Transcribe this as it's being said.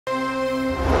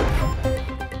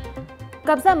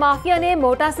कब्जा माफिया ने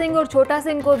मोटा सिंह और छोटा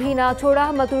सिंह को भी ना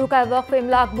छोड़ा। मतरूका वक्फ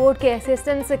इमलाक बोर्ड के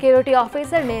असिस्टेंट सिक्योरिटी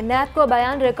ऑफिसर ने नैब को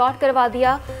बयान रिकॉर्ड करवा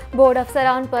दिया। बोर्ड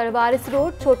अफसरान पर वारिस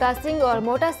रोड, छोटा सिंह और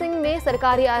मोटा सिंह में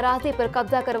सरकारी अराजी पर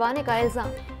कब्जा करवाने का इल्जाम।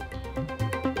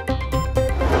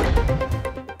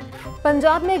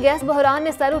 पंजाब में गैस बहरान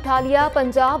ने सर उठा लिया।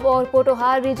 पंजाब और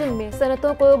पोटोहार रीजन में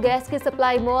सनतों को गैस की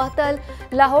सप्लाई मुअत्तल।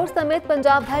 लाहौर समेत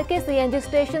पंजाब भर के सीएनजी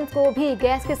स्टेशन को भी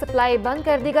गैस की सप्लाई बंद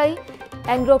कर दी गई।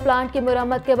 एंग्रो प्लांट की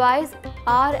मुरम्मत के बायस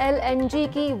RLNG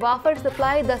की वाफर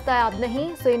सप्लाई दस्तयाब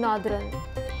नहीं, सुई नादरन।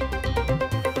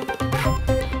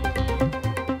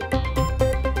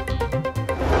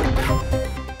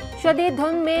 शदीद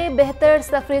धुंध में बेहतर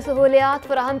सफरी सहूलियात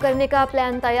फराहम करने का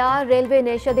प्लान तैयार। रेलवे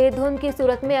ने शदीद धुंध की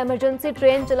सूरत में इमरजेंसी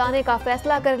ट्रेन चलाने का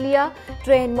फैसला कर लिया।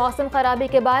 ट्रेन मौसम खराबी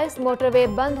के बायस मोटरवे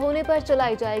बंद होने पर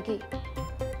चलाई जाएगी।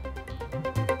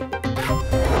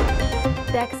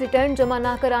 टैक्स रिटर्न जमा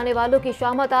न कराने वालों की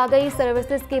शामत आ गई।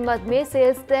 सर्विसेज की मद में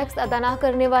सेल्स टैक्स अदा न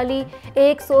करने वाली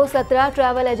 117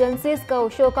 ट्रैवल एजेंसीज को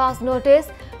show cause notice.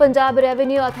 Punjab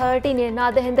revenue authority ने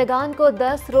नादहिंदगान को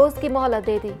 10 रोज की मोहलत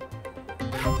दे दी।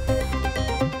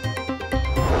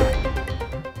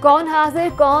 कौन हाजिर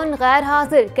कौन गैर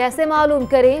हाजिर कैसे मालूम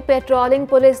करें? पेट्रोलिंग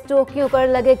पुलिस चौकियों पर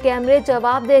लगे कैमरे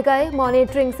जवाब दे गए।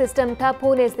 मॉनिटरिंग सिस्टम ठप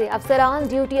होने से अफसरान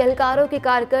ड्यूटी एहलकारों की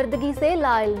कारकर्दगी से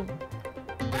लाइल्म।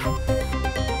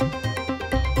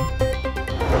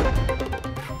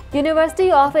 University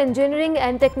of engineering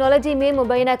and technology में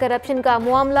मुबैना करप्शन का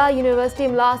मामला। यूनिवर्सिटी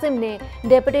मुलाजिम ने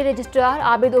डिप्टी रजिस्ट्रार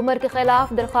आबिद उमर के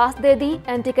खिलाफ दरख्वास्त दे दी।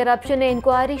 एंटी करप्शन ने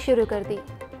इंक्वायरी शुरू कर दी।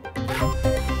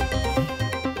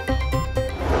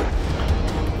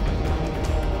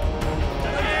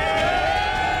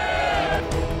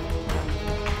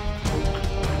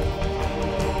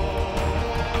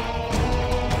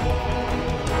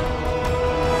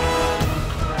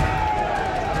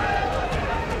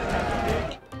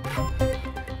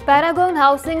 पैरागॉन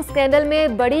हाउसिंग स्कैंडल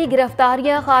में बड़ी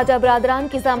गिरफ्तारियां। ख्वाजा बरादरान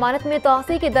की जमानत में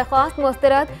तौसी की दरख्वास्त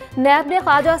मुस्तरद। नैब ने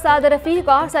ख्वाजा साद रफीक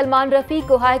और सलमान रफीक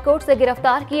को हाई कोर्ट से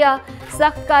गिरफ्तार किया।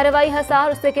 सख्त कार्रवाई हसार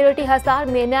और सिक्योरिटी हसार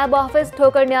में नैब ऑफिस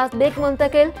ठोकर न्याज बेग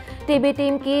मुंतकिल। टीबी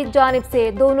टीम की जानिब से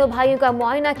दोनों भाइयों का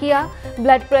मुआयना किया।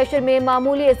 ब्लड प्रेशर में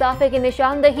मामूली इजाफे की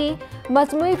निशानदही।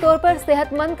 मजमूई तौर पर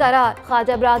सेहतमंद करार।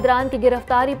 ख्वाजा बरादरान की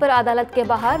गिरफ्तारी पर अदालत के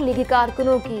बाहर लीगी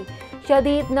कारकुनों की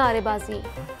शदीद नारेबाजी।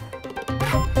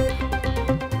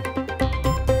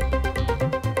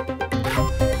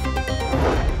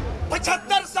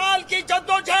 75 साल की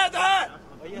जद्दोजहद है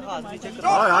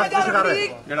जो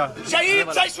शहीद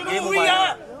से शुरू हुई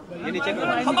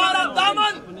है। हमारा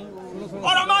दामन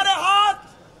और हमारे हाथ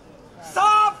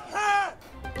साफ है।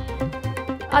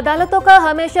 अदालतों का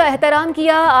हमेशा एहतराम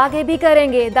किया, आगे भी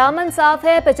करेंगे। दामन साफ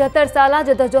है। 75 साल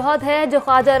जद्दोजहद है जो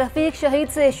ख्वाजा रफीक शहीद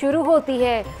से शुरू होती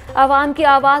है। अवाम की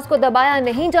आवाज़ को दबाया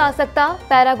नहीं जा सकता।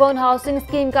 पैरागॉन हाउसिंग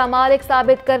स्कीम का मालिक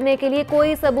साबित करने के लिए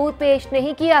कोई सबूत पेश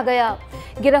नहीं किया गया।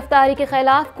 गिरफ्तारी के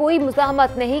खिलाफ कोई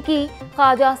मुज़ाहमत नहीं की।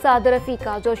 ख्वाजा साद रफीक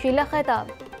का जोशीला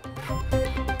खिताब।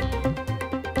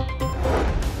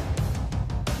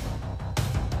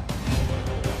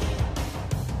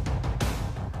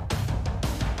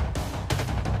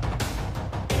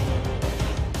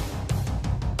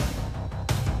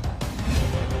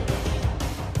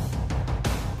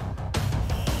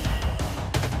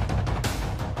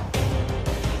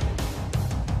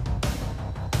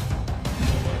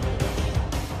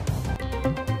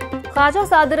 ख्वाजा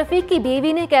साद रफीक की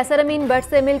बीवी ने कैसर अमीन बट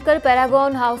से मिलकर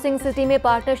पैरागॉन हाउसिंग सिटी में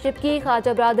पार्टनरशिप की।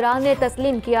 ख्वाजा बरादरान ने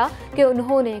तस्लीम किया कि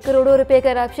उन्होंने करोड़ों रुपए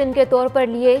करप्शन के तौर पर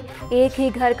लिए। एक ही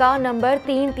घर का नंबर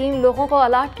 3 लोगों को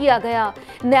अलाट किया गया।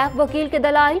 नैब वकील के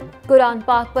दलाइल। कुरान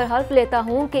पाक पर हल्फ लेता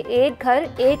हूँ कि एक घर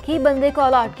एक ही बंदे को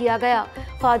अलाट किया गया।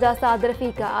 ख्वाजा साद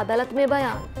रफीक का अदालत में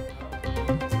बयान।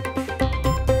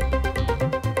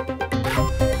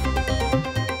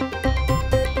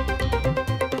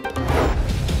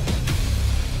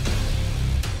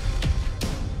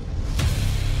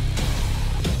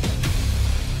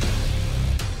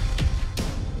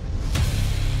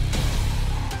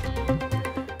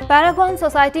 पैरागॉन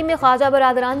सोसाइटी में ख्वाजा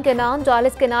बरादरान के नाम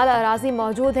 40 केनाल अराजी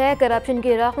मौजूद है। करप्शन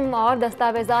की रकम और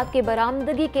दस्तावेजात की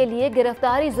बरामदगी के लिए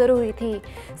गिरफ्तारी जरूरी थी।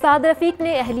 साद रफीक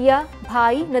ने अहलिया,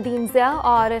 भाई नदीम ज़िया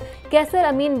और कैसर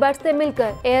अमीन बट से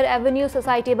मिलकर एयर एवेन्यू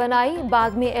सोसाइटी बनाई।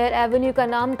 बाद में एयर एवेन्यू का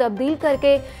नाम तब्दील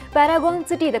करके पैरागॉन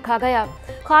सिटी रखा गया।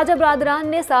 ख्वाजा बरादरान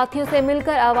ने साथियों से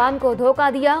मिलकर आवाम को धोखा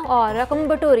दिया और रकम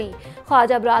बटोरी।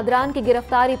 ख्वाजा बरादरान की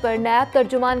गिरफ्तारी पर नैब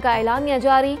तर्जुमान का एलानिया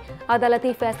जारी।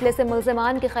 अदालती फैसले से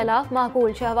मुल्ज़िमान के खिलाफ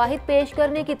माकूल शवाहिद पेश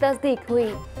करने की तस्दीक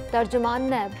हुई। तर्जुमान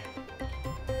नैब।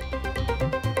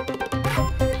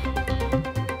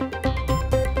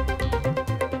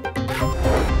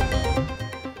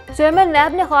 चेयरमैन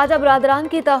नैब ने ख्वाजा बरादरान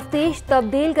की तफ्तीश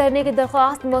तब्दील करने की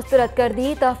दरख्वास्त मुस्तरद कर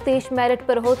दी। तफ्तीश मेरिट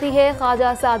पर होती है।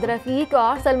 ख्वाजा साद रफीक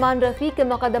और सलमान रफीक के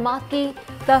मुकदमात की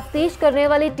तफ्तीश करने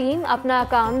वाली टीम अपना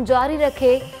काम जारी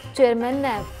रखे। चेयरमैन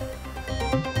नैब।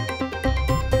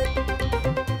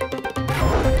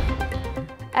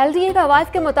 LDA का वाइफ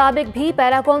के मुताबिक भी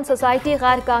पैरागॉन सोसाइटी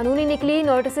गैर कानूनी निकली।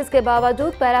 नोटिस के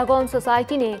बावजूद पैरागॉन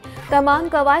सोसाइटी ने तमाम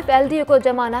कवायफ LDA को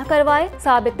जमा न करवाए।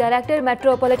 साबिक डायरेक्टर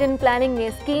मेट्रोपॉलिटन प्लानिंग ने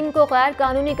स्कीम को गैर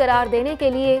कानूनी करार देने के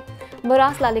लिए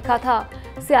मुरासला लिखा था।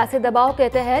 सियासी दबाव के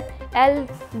तहत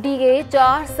LDA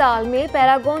 4 साल में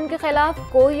पैरागॉन के खिलाफ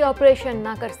कोई ऑपरेशन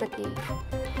न कर सकी।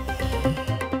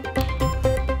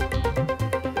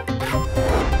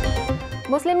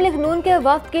 मुस्लिम लीग नून के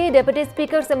वफ्द के डिप्टी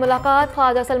स्पीकर से मुलाकात।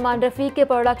 ख्वाजा सलमान रफीक के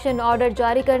प्रोडक्शन ऑर्डर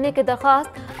जारी करने की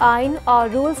दरख्वास्त। आइन और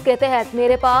रूल्स के तहत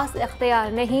मेरे पास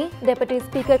इख्तियार नहीं। डिप्टी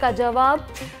स्पीकर का जवाब।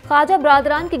 ख्वाजा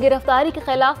बरादरान की गिरफ्तारी के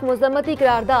खिलाफ मुज़म्मती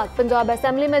करारदाद पंजाब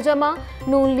असम्बली में जमा।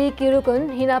 नून लीग की रुकन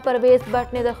हिना परवेज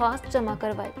बट ने दरख्वास्त जमा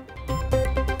करवाई।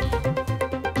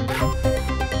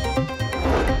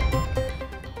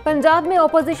 पंजाब में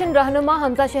ओपोजिशन रहनुमा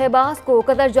हमजा शहबाज को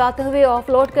कतर जाते हुए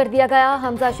ऑफलोड कर दिया गया।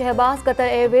 हमजा शहबाज कतर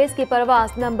एयरवेज की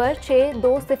परवाज नंबर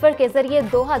 620 के जरिए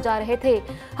दोहा जा रहे थे।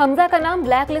 हमजा का नाम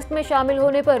ब्लैक लिस्ट में शामिल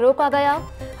होने पर रोका गया।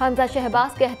 हमजा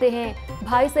शहबाज कहते हैं,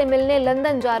 भाई से मिलने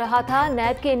लंदन जा रहा था,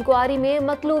 नैब की इंक्वायरी में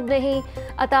मतलूब नहीं।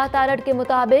 अता तारड़ के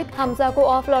मुताबिक हमजा को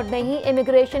ऑफलोड नहीं,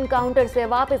 इमिग्रेशन काउंटर से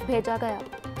वापस भेजा गया।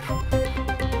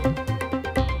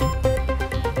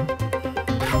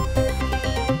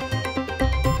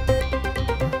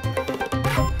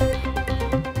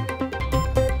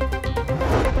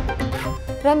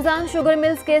 रमजान शुगर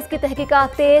मिल्स केस की तहकीकात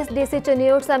तेज। DC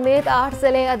चनियोट समेत 8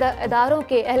 जिले इदारों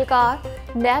के एहलकार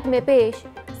नैब में पेश।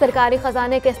 सरकारी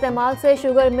खजाने के इस्तेमाल से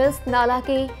शुगर मिल्स नाला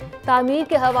की तामीर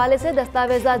के हवाले से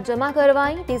दस्तावेजात जमा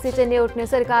करवाई। DC चनियोट ने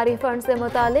सरकारी फंड से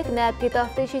मुतालिक नैब की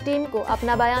तफ्तीशी टीम को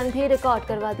अपना बयान भी रिकॉर्ड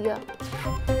करवा दिया।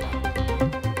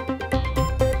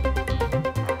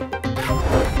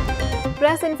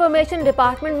 प्रेस इंफॉर्मेशन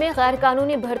डिपार्टमेंट में गैर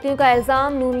कानूनी भर्तियों का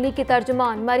इल्ज़ाम। नून लीग की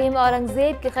तर्जुमान मरियम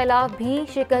औरंगजेब के खिलाफ भी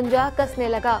शिकंजा कसने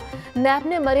लगा। नैब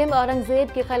ने मरियम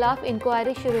औरंगजेब के खिलाफ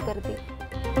इंक्वायरी शुरू कर दी।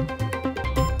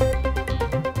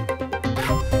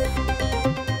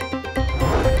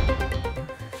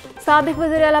 साबिक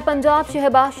वज़ीर आला पंजाब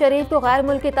शहबाज शरीफ को गैर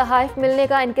मुल्की तहाइफ मिलने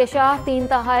का इंकशाफ। 3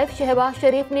 तहाइफ शहबाज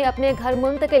शरीफ ने अपने घर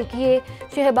मुंतकिल किए।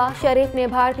 शहबाज शरीफ ने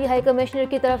भारतीय हाई कमिश्नर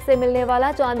की तरफ से मिलने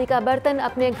वाला चांदी का बर्तन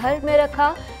अपने घर में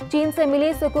रखा। चीन से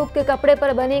मिली सुकूक के कपड़े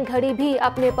पर बनी घड़ी भी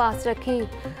अपने पास रखी।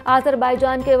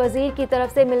 आज़रबाईजान के वजीर की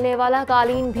तरफ से मिलने वाला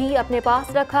कालीन भी अपने पास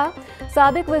रखा।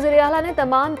 साबिक वज़ीर आला ने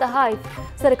तमाम तहाइफ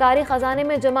सरकारी खजाने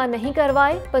में जमा नहीं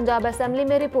करवाए। पंजाब असम्बली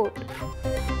में रिपोर्ट।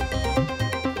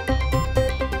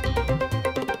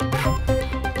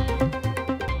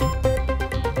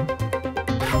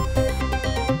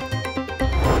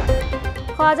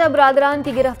 ख्वाजा बरादरान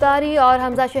की गिरफ्तारी और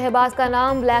हमजा शहबाज का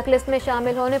नाम ब्लैक लिस्ट में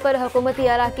शामिल होने पर हुकूमती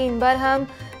अरकान बरहम।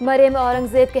 मरियम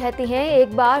औरंगजेब कहती हैं,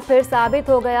 एक बार फिर साबित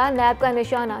हो गया नैब का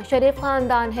निशाना शरीफ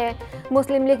खानदान है।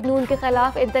 मुस्लिम लीग नून के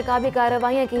खिलाफ इंतकाबी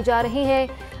कार्रवाइयाँ की जा रही हैं।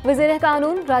 वज़ीर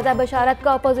कानून राजा बशारत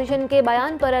का अपोजिशन के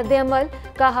बयान पर रद्द-ए-अमल।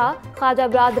 कहा, ख्वाजा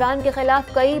बरादरान के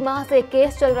खिलाफ कई माह से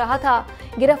केस चल रहा था,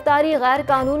 गिरफ्तारी गैर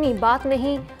कानूनी बात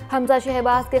नहीं। हमजा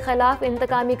शहबाज के खिलाफ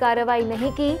इंतकामी कार्रवाई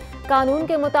नहीं की, कानून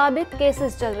के मुताबिक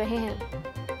केसेस चल रहे हैं।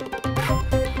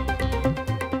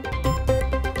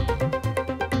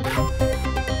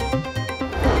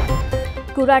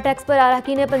 कूड़ा टैक्स पर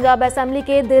अरकान पंजाब असम्बली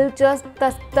के दिलचस्प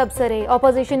तबसरे।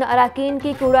 अपोजिशन अरकान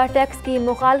की कूड़ा टैक्स की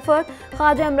मुखालफत।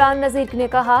 ख्वाजा इमरान नज़ीर ने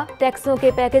कहा, टैक्सों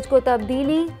के पैकेज को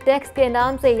तब्दीली टैक्स के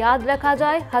नाम से याद रखा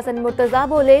जाए। हसन मुर्तज़ा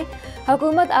बोले,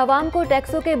 हुकूमत आवाम को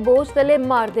टैक्सों के बोझ तले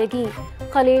मार देगी।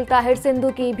 खलील ताहिर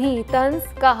सिंधु की भी तंज।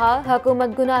 कहा, हुकूमत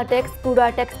गुनाह टैक्स कूड़ा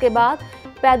टैक्स के बाद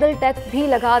पैदल टैक्स भी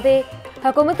लगा दे।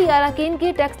 हुकूमती अरकान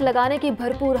की टैक्स लगाने की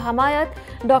भरपूर हमायत।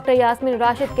 डॉक्टर यास्मीन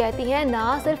राशिद कहती हैं,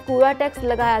 ना सिर्फ कूड़ा टैक्स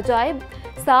लगाया जाए,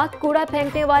 साथ कूड़ा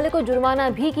फेंकने वाले को जुर्माना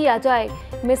भी किया जाए।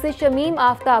 मिसेस शमीम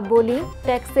आफ्ताब बोली,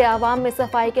 टैक्स से आवाम में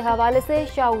सफाई के हवाले से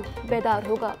शऊर बेदार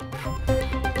होगा।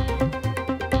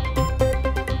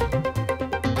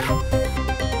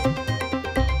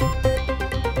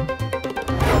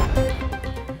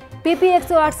 PP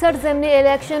 168 ज़िमनी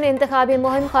इलेक्शन इंतखाबी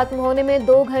मुहिम खत्म होने में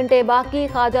 2 घंटे बाकी।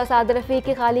 ख्वाजा साद रफीक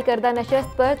की खाली करदा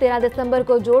नशस्त पर 13 दिसंबर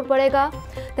को जोड़ पड़ेगा।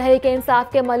 तहरीक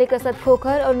इंसाफ के मलिक असद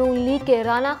खोखर और नून लीग के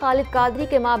राना खालिद कादरी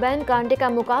के माबैन कांटे का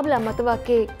मुकाबला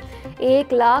मतवक्के।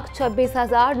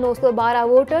 1,26,912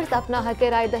 वोटर्स अपना हक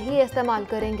राय दही इस्तेमाल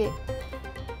करेंगे।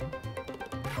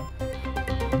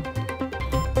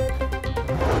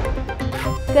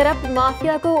 करप्ट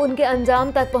माफिया को उनके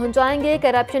अंजाम तक पहुंचाएंगे।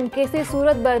 करप्शन किसी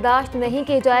सूरत बर्दाश्त नहीं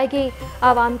की जाएगी।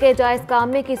 आवाम के जायज़ काम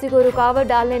में किसी को रुकावट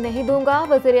डालने नहीं दूंगा।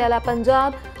 वज़ीर आला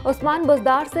पंजाब उस्मान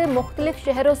बुज़दार से मुख्तलिफ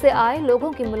शहरों से आए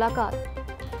लोगों की मुलाकात।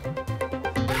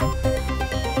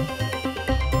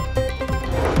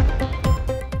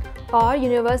 और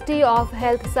यूनिवर्सिटी ऑफ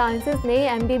हेल्थ साइंसेज ने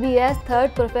MBBS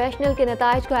थर्ड प्रोफेशनल के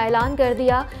नताइज का ऐलान कर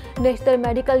दिया। नेशनल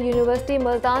मेडिकल यूनिवर्सिटी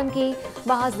मुल्तान की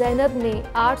महज ज़ैनब ने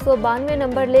 892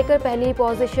 नंबर लेकर पहली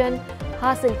पोजीशन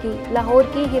हासिल की। लाहौर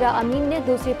की हिरा अमीन ने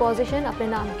दूसरी पोजीशन अपने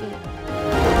नाम की।